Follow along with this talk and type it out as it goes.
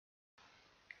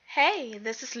Hey,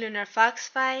 this is Lunar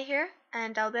Foxfly here,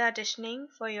 and I'll be auditioning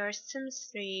for your Sims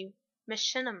 3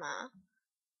 Machinima.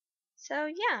 So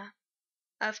yeah,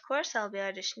 of course I'll be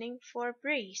auditioning for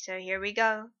Bree, so here we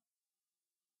go.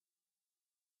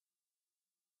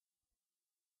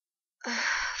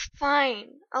 Fine,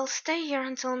 I'll stay here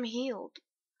until I'm healed.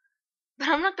 But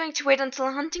I'm not going to wait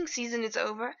until hunting season is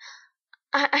over.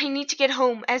 I need to get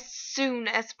home as soon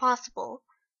as possible.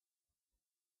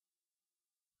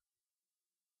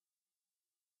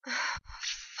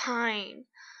 Fine,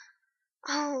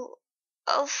 I'll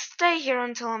I'll stay here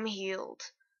until I'm healed.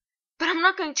 But I'm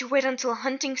not going to wait until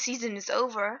hunting season is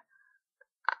over.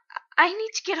 I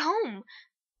need to get home.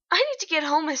 I need to get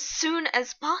home as soon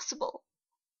as possible.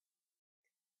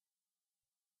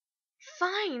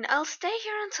 Fine, I'll stay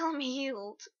here until I'm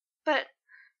healed. But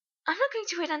I'm not going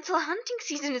to wait until hunting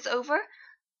season is over.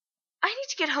 I need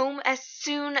to get home as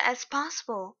soon as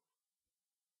possible.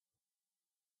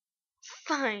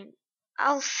 Fine,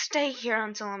 I'll stay here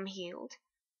until I'm healed.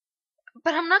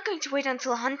 But I'm not going to wait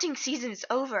until hunting season is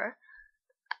over.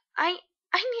 I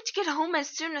I need to get home as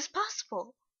soon as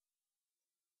possible.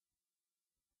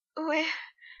 Where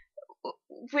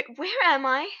where am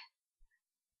I?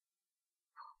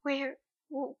 Where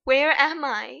where am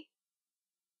I?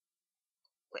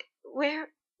 Where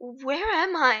where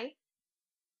am I?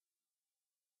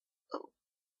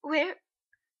 Where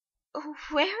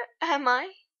where am I?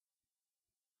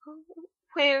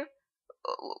 Where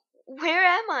where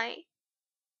am I?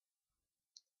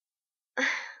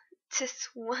 'Tis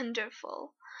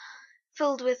wonderful,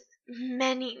 filled with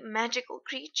many magical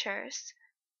creatures,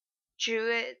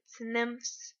 druids,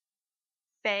 nymphs,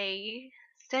 fae,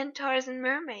 centaurs, and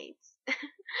mermaids.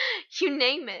 You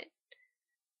name it.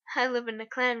 I live in a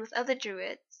clan with other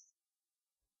druids.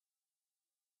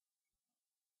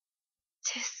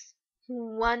 'Tis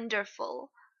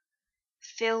wonderful,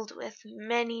 filled with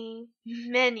many,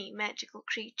 many magical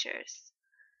creatures,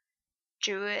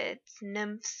 druids,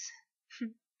 nymphs,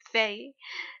 fae,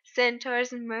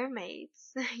 centaurs, and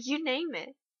mermaids. You name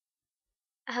it.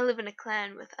 I live in a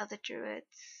clan with other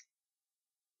druids.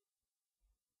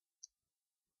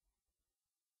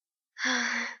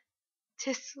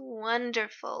 'Tis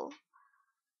wonderful,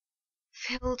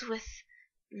 filled with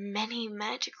many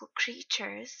magical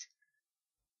creatures,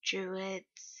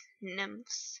 druids,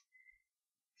 nymphs,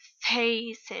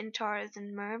 fae, centaurs,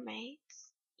 and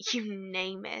mermaids. You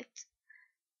name it.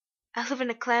 I live in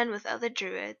a clan with other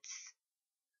druids.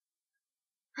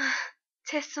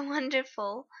 'Tis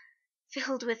wonderful,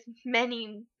 filled with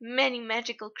many, many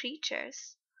magical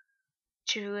creatures,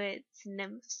 druids,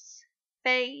 nymphs,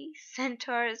 fae,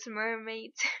 centaurs,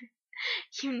 mermaids.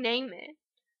 You name it.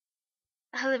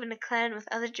 I live in a clan with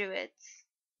other druids.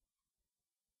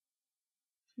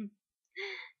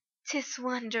 'Tis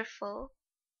wonderful,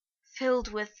 filled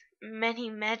with many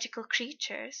magical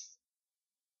creatures,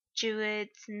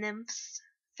 druids, nymphs,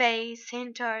 fae,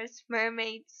 centaurs,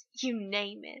 mermaids, you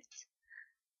name it.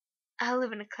 I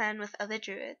live in a clan with other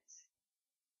druids.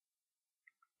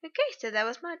 Okay, so that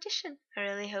was my audition. I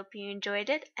really hope you enjoyed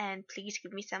it, and please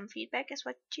give me some feedback as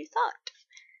what you thought.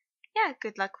 Yeah,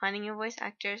 good luck finding your voice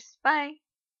actors. Bye!